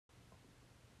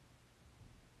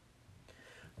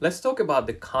let's talk about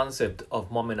the concept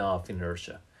of moment of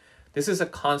inertia. This is a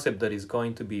concept that is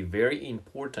going to be very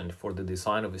important for the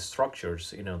design of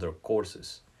structures in other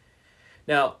courses.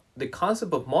 Now, the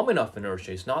concept of moment of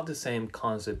inertia is not the same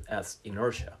concept as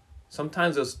inertia.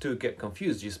 Sometimes those two get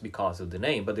confused just because of the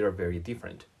name, but they are very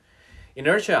different.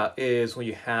 Inertia is when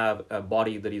you have a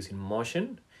body that is in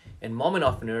motion, and moment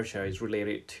of inertia is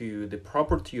related to the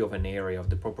property of an area, of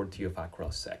the property of a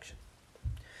cross section.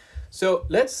 So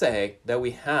let's say that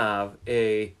we have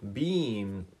a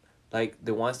beam like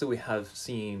the ones that we have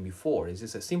seen before. This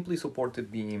is a simply supported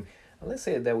beam, and let's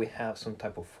say that we have some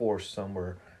type of force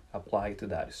somewhere applied to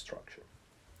that structure.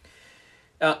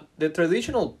 The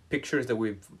traditional pictures that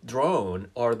we've drawn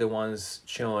are the ones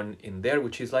shown in there,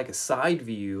 which is like a side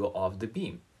view of the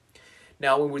beam.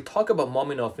 Now, when we talk about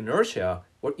moment of inertia,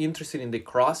 we're interested in the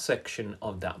cross section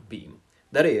of that beam.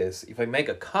 That is, if I make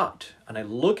a cut and I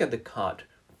look at the cut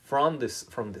from the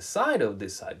side of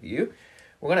this side view,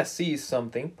 we're gonna see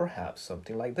something, perhaps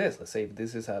something like this. Let's say if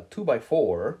this is a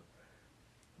 2x4,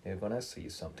 you're gonna see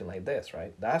something like this,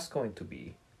 right? That's going to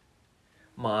be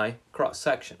my cross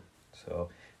section. So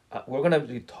we're gonna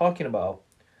be talking about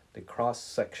the cross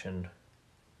section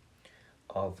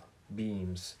of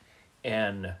beams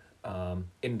and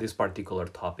in this particular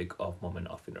topic of moment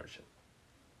of inertia.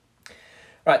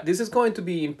 All right, this is going to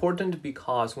be important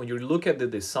because when you look at the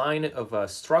design of a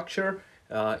structure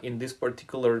in this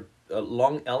particular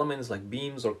long elements like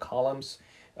beams or columns,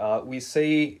 we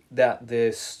say that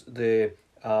the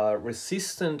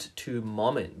resistant to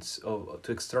moments,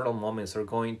 to external moments, are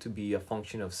going to be a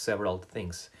function of several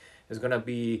things. It's going to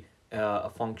be a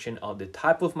function of the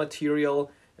type of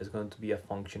material. It's going to be a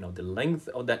function of the length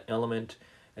of that element.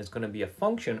 It's going to be a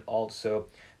function also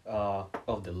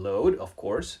of the load, of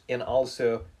course, and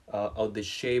also of the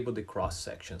shape of the cross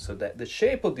section. So that the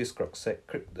shape of this cross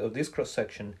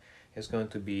section is going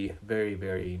to be very,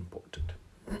 very important.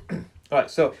 All right,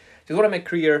 so just want to make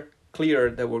clear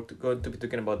that we're going to be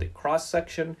talking about the cross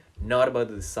section, not about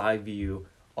the side view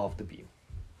of the beam.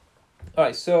 All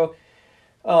right, so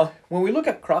when we look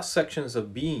at cross sections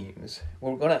of beams,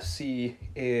 what we're gonna see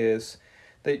is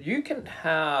that you can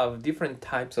have different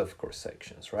types of cross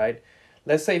sections, right?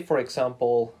 Let's say, for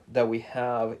example, that we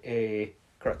have a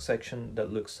cross section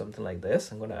that looks something like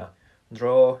this. I'm gonna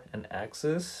draw an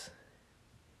axis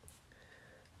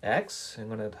X. I'm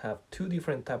gonna have two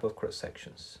different type of cross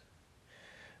sections.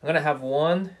 I'm gonna have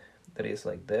one that is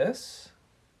like this.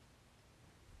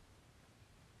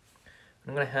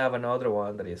 I'm gonna have another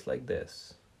one that is like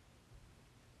this.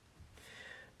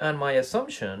 And my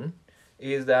assumption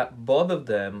is that both of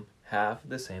them have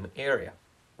the same area,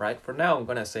 right? For now, I'm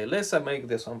gonna say, let's make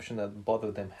the assumption that both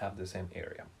of them have the same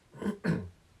area.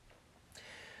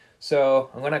 So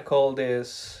I'm gonna call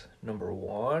this number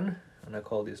 1, and I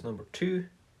call this number 2,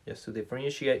 just to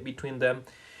differentiate between them.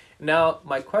 Now,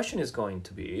 my question is going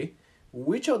to be,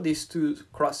 which of these two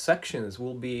cross sections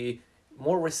will be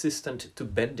more resistant to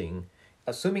bending,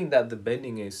 assuming that the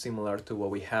bending is similar to what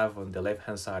we have on the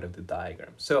left-hand side of the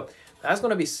diagram. So that's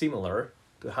going to be similar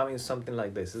to having something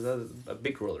like this. This is a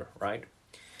big ruler, right?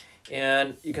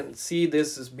 And you can see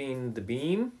this as being the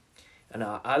beam, and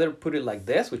I'll either put it like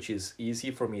this, which is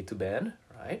easy for me to bend,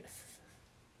 right?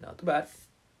 Not too bad,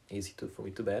 easy for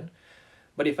me to bend.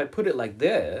 But if I put it like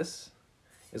this,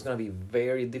 it's going to be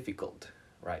very difficult,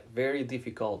 right? Very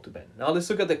difficult to bend. Now let's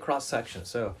look at the cross section.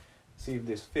 So see if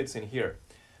this fits in here.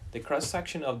 The cross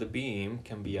section of the beam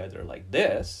can be either like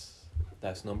this,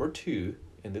 that's number 2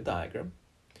 in the diagram,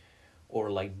 or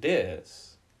like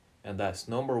this, and that's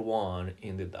number 1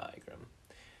 in the diagram.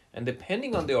 And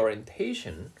depending on the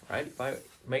orientation, right? If I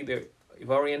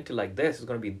orient it like this, it's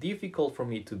going to be difficult for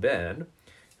me to bend.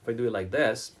 If I do it like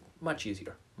this, much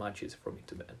easier for me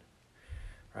to bend,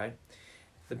 right?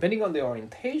 Depending on the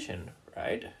orientation,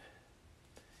 right,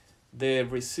 the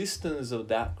resistance of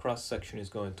that cross section is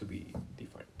going to be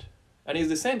different. And it's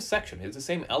the same section, it's the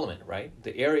same element, right?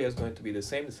 The area is going to be the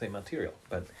same material,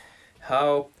 but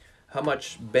how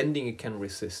much bending it can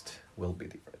resist will be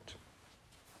different.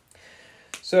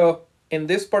 So in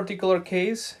this particular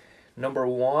case, number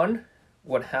 1,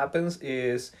 what happens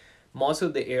is most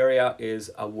of the area is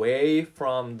away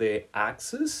from the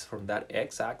axis, from that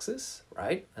x-axis,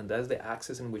 right? And that's the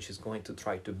axis in which it's going to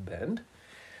try to bend.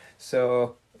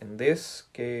 So in this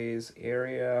case,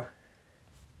 area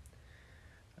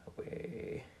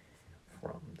away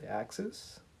from the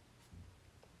axis.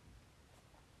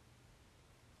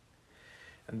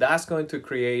 And that's going to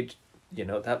create, you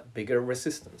know, that bigger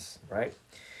resistance, right?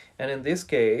 And in this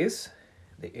case,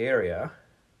 the area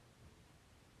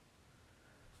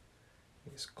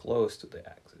is close to the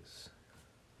axis.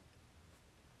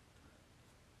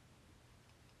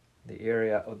 the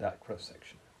area of that cross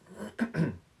section.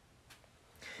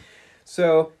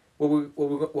 So what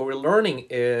we're learning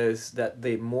is that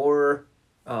the more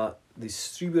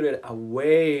distributed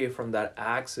away from that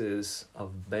axis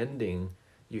of bending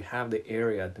you have the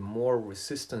area, the more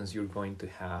resistance you're going to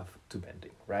have to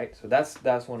bending, right? So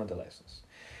that's one of the lessons.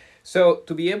 So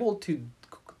to be able to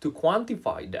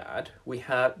quantify that, we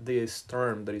have this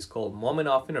term that is called moment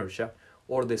of inertia,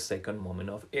 or the second moment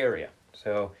of area.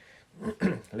 So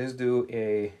let's do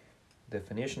a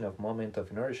definition of moment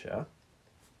of inertia.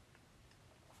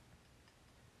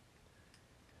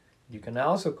 You can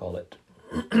also call it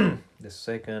the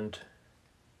second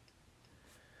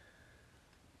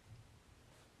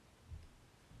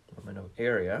moment of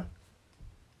area.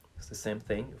 It's the same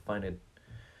thing. You find it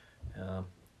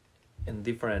in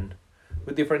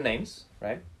with different names,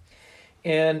 right?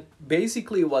 And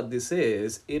basically what this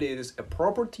is, it is a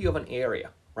property of an area,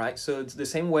 right? So it's the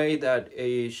same way that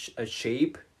a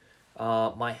shape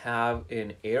might have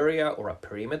an area or a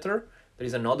perimeter. There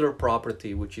is another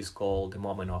property which is called the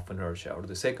moment of inertia, or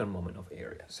the second moment of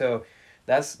area. So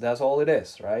that's all it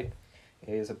is, right? It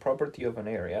is a property of an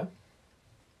area.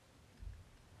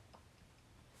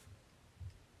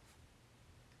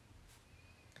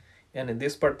 And in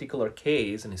this particular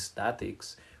case, in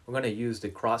statics, we're going to use the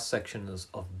cross sections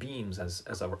of beams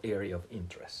as our area of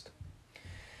interest.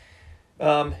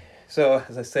 So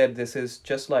as I said, this is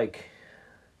just like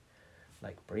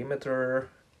perimeter,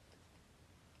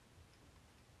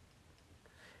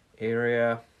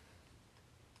 area,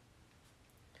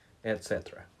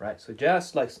 etc. Right? So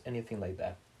just like anything like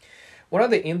that. One of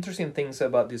the interesting things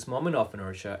about this moment of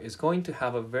inertia is going to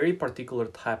have a very particular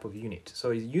type of unit.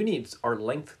 So units are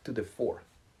length to the 4.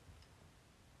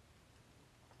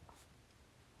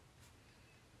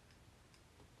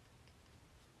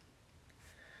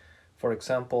 For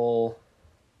example,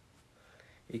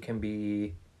 it can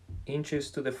be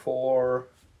inches to the 4,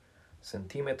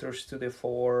 centimeters to the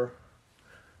 4,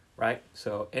 right?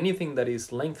 So anything that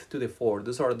is length to the 4,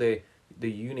 those are the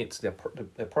units, the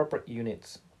proper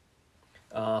units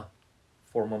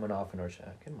for moment of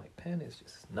inertia. Again, my pen is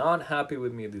just not happy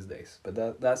with me these days,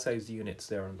 but that's size units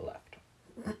there on the left.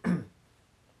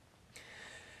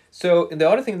 So the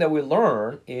other thing that we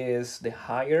learn is the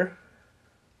higher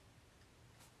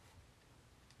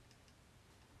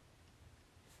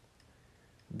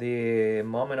the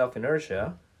moment of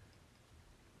inertia,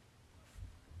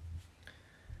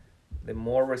 the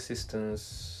more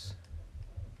resistance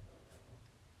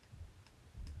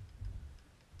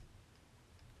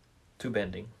to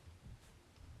bending.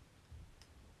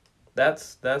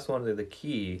 That's one of the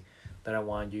key that I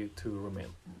want you to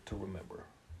remember.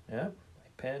 Yeah, my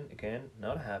pen again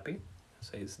not happy.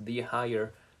 So it's the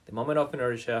higher the moment of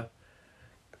inertia,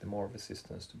 the more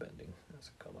resistance to bending. That's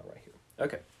a comma right here.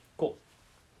 Okay, cool.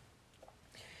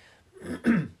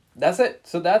 That's it.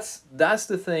 So that's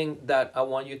the thing that I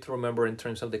want you to remember in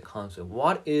terms of the concept.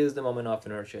 What is the moment of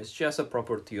inertia? It's just a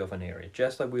property of an area.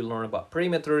 Just like we learned about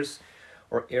perimeters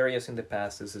or areas in the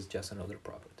past, this is just another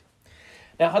property.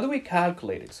 Now, how do we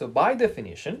calculate it? So by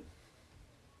definition,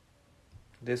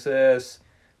 this is,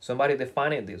 somebody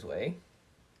defined it this way.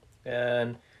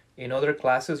 And in other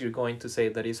classes, you're going to say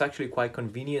that it's actually quite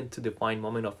convenient to define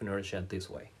moment of inertia this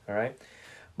way, all right?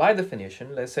 By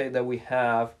definition, let's say that we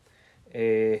have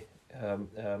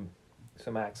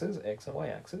some axes, x and y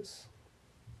axis.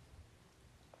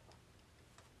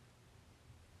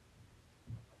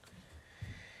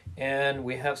 And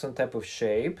we have some type of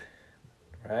shape,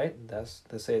 right? That's,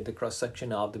 let's say, the cross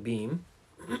section of the beam.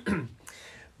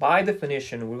 By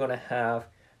definition, we're going to have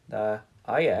the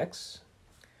Ix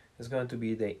is going to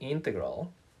be the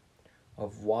integral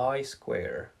of y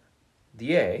squared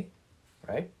dA,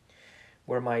 right?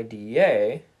 Where my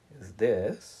dA is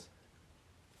this,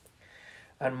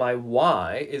 and my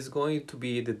y is going to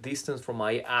be the distance from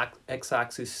my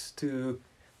x-axis to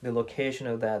the location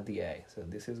of that dA. So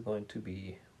this is going to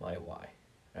be my y,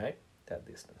 right? That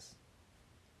distance.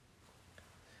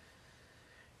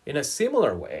 In a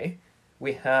similar way,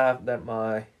 we have that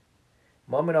my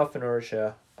moment of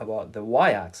inertia about the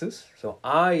y-axis. So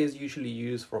I is usually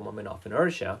used for moment of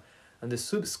inertia, and the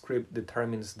subscript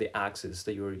determines the axis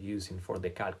that you're using for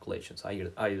the calculations,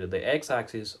 either the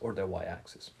x-axis or the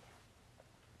y-axis.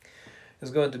 It's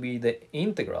going to be the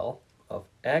integral of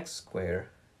x squared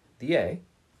dA.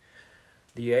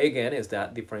 dA again is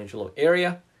that differential of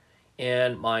area,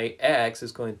 and my x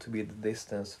is going to be the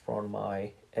distance from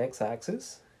my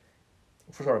x-axis,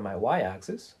 sorry, my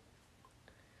y-axis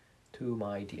to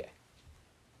my dA,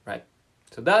 right?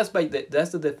 So that's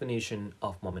the definition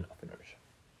of moment of inertia.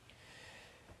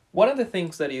 One of the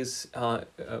things that is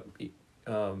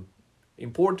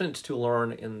important to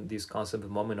learn in this concept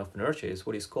of moment of inertia is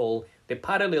what is called the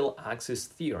parallel axis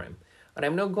theorem. And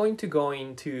I'm not going to go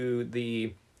into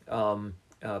the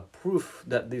proof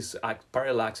that this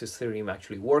parallel axis theorem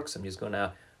actually works. I'm just going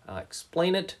to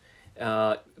explain it.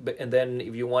 And then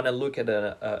if you want to look at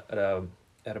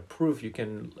a proof, you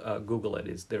can Google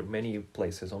it. There are many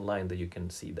places online that you can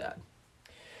see that.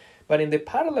 But in the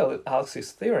parallel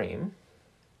axis theorem,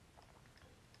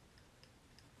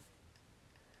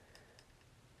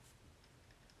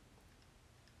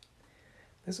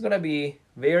 this is going to be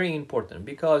very important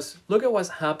because look at what's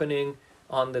happening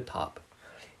on the top.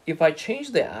 If I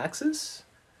change the axis,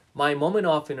 my moment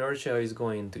of inertia is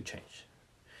going to change.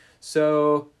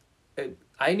 So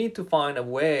I need to find a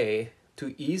way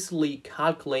to easily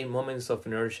calculate moments of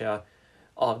inertia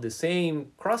of the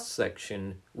same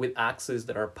cross-section with axes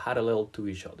that are parallel to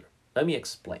each other. Let me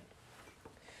explain.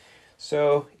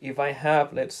 So if I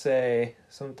have, let's say,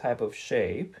 some type of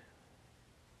shape,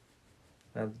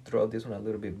 I'll draw this one a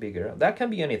little bit bigger. That can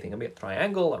be anything. It can be a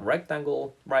triangle, a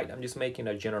rectangle, right? I'm just making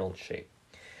a general shape.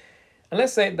 And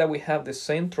let's say that we have the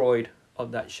centroid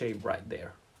of that shape right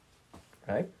there,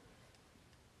 right?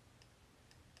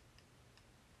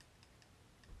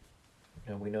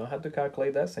 And we know how to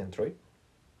calculate that centroid.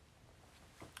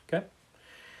 Okay.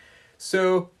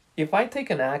 So if I take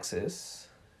an axis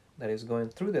that is going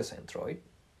through the centroid,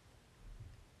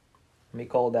 let me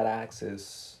call that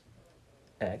axis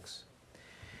X.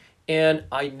 And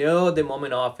I know the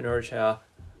moment of inertia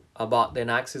about the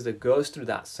axis that goes through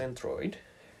that centroid.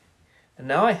 And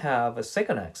now I have a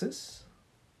second axis.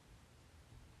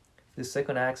 This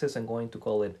second axis, I'm going to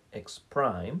call it X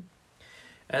prime.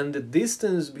 And the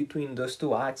distance between those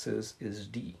two axes is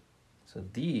D. So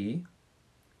D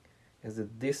is the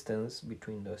distance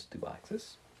between those two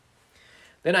axes.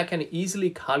 Then I can easily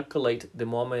calculate the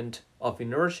moment of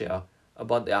inertia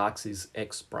about the axis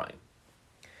X prime.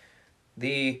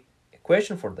 The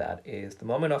equation for that is the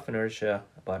moment of inertia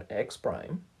about X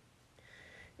prime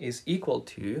is equal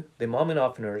to the moment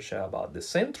of inertia about the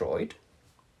centroid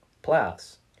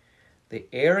plus the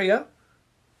area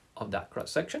of that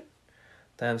cross section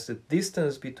times the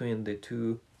distance between the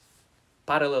two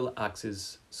parallel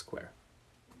axes square.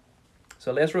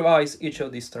 So let's revise each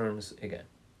of these terms again.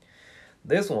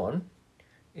 This one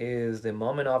is the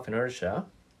moment of inertia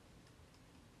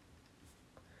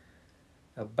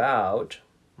about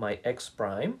my X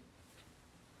prime,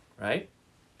 right?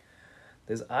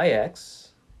 This Ix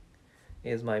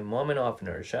is my moment of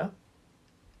inertia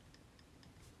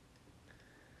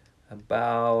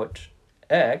about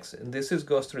X, and this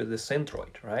goes through the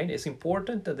centroid, right? It's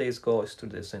important that this goes through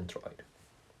the centroid.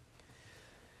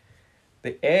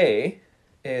 The A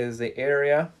is the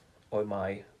area of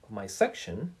my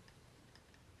section.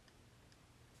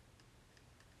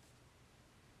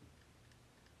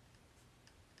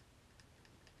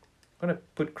 I'm going to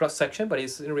put cross section, but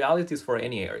it's in reality it's for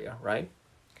any area, right?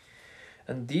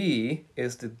 And D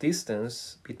is the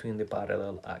distance between the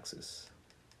parallel axes.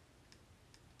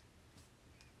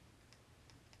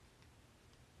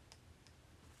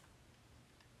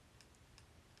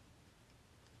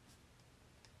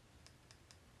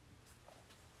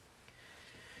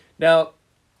 Now,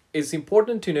 it's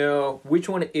important to know which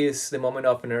one is the moment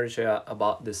of inertia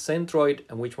about the centroid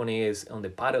and which one is on the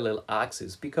parallel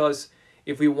axis, because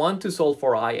if we want to solve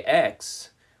for Ix,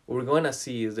 what we're going to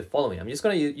see is the following. I'm just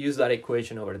going to use that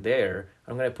equation over there.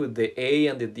 I'm going to put the A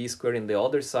and the D squared in the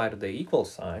other side of the equal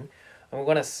sign. And we're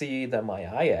going to see that my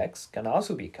Ix can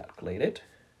also be calculated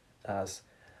as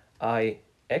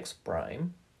Ix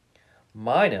prime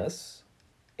minus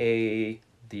AD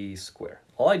squared.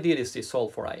 All I did is to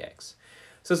solve for Ix.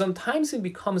 So sometimes it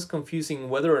becomes confusing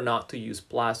whether or not to use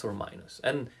plus or minus.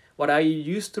 And what I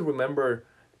used to remember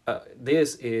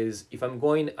this is if I'm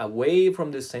going away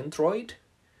from the centroid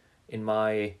in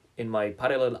my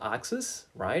parallel axis,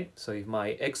 right? So if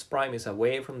my X prime is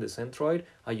away from the centroid,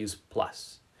 I use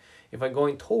plus. If I'm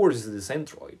going towards the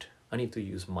centroid, I need to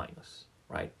use minus,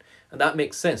 right? And that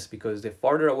makes sense because the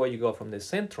farther away you go from the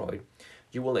centroid,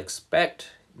 you will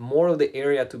expect more of the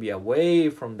area to be away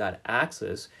from that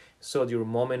axis, so your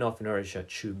moment of inertia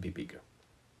should be bigger.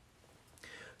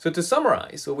 So to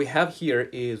summarize, what we have here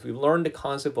is we've learned the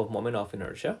concept of moment of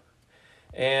inertia,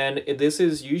 and this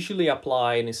is usually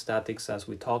applied in statics as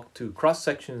we talk to cross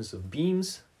sections of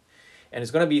beams, and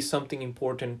it's going to be something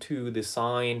important to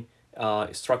design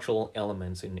structural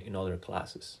elements in other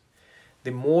classes.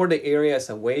 The more the area is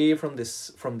away from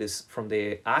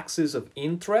the axis of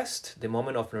interest, the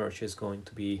moment of inertia is going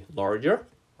to be larger,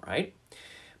 right?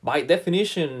 By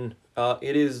definition,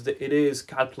 it is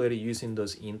calculated using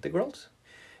those integrals.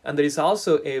 And there is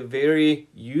also a very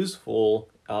useful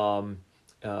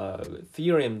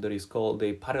theorem that is called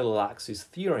the parallel axis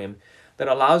theorem that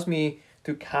allows me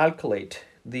to calculate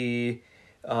the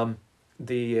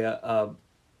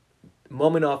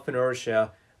moment of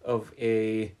inertia of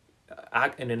in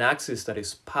an axis that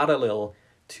is parallel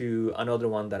to another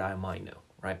one that I might know,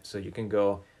 right? So you can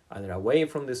go either away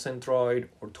from the centroid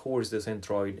or towards the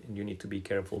centroid, and you need to be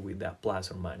careful with that plus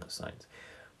or minus signs.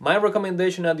 My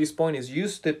recommendation at this point is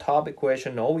use the top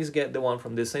equation, always get the one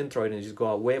from the centroid, and just go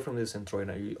away from the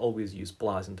centroid, and you always use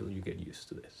plus until you get used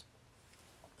to this.